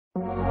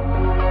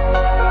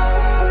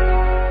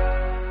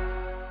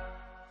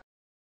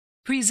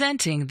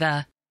Presenting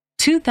the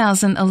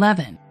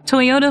 2011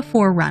 Toyota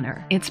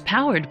 4Runner. It's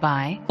powered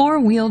by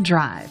 4-wheel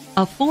drive,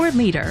 a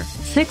 4-liter,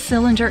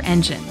 6-cylinder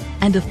engine,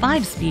 and a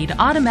 5-speed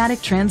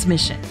automatic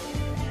transmission.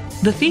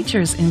 The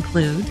features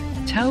include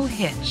tow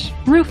hitch,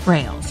 roof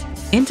rails,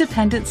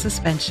 independent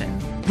suspension,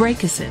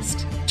 brake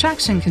assist,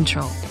 traction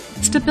control,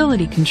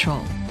 stability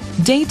control,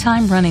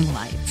 daytime running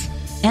lights,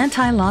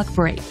 anti-lock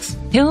brakes,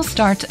 hill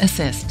start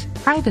assist,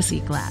 privacy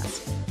glass.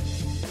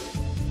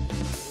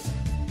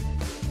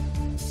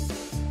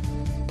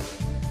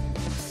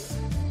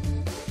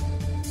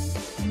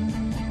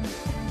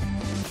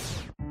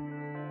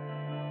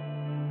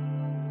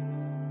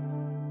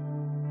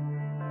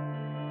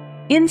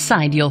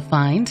 Inside you'll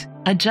find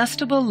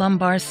adjustable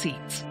lumbar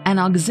seats, an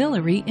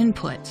auxiliary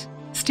input,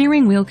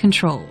 steering wheel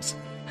controls,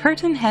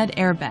 curtain head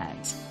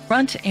airbags,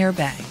 front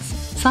airbags,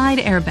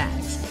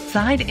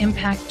 side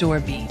impact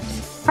door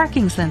beams,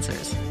 parking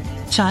sensors,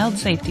 child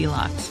safety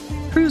locks,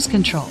 cruise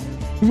control.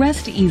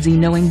 Rest easy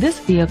knowing this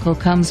vehicle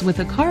comes with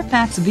a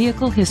Carfax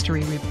Vehicle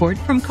History Report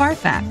from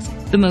Carfax,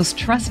 the most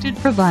trusted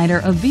provider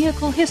of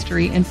vehicle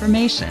history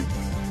information.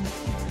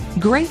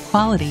 Great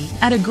quality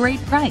at a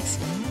great price.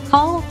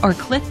 Call or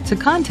click to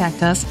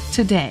contact us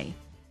today.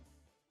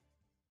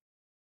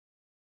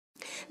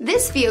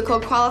 This vehicle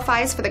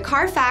qualifies for the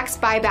Carfax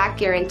buyback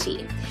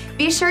guarantee.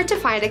 Be sure to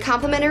find a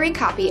complimentary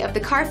copy of the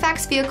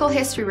Carfax Vehicle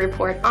History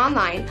Report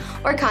online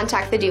or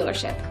contact the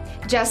dealership.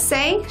 Just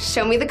say,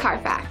 "Show me the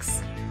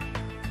Carfax."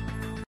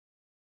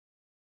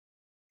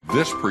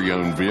 This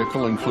pre-owned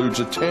vehicle includes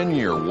a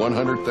 10-year,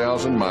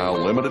 100,000-mile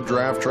limited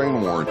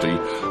drivetrain warranty,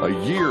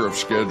 a year of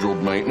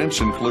scheduled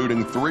maintenance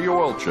including 3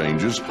 oil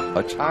changes,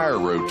 a tire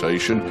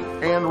rotation,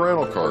 and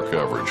rental car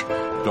coverage.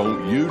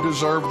 Don't you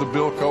deserve the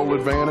Bill Cole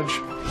advantage?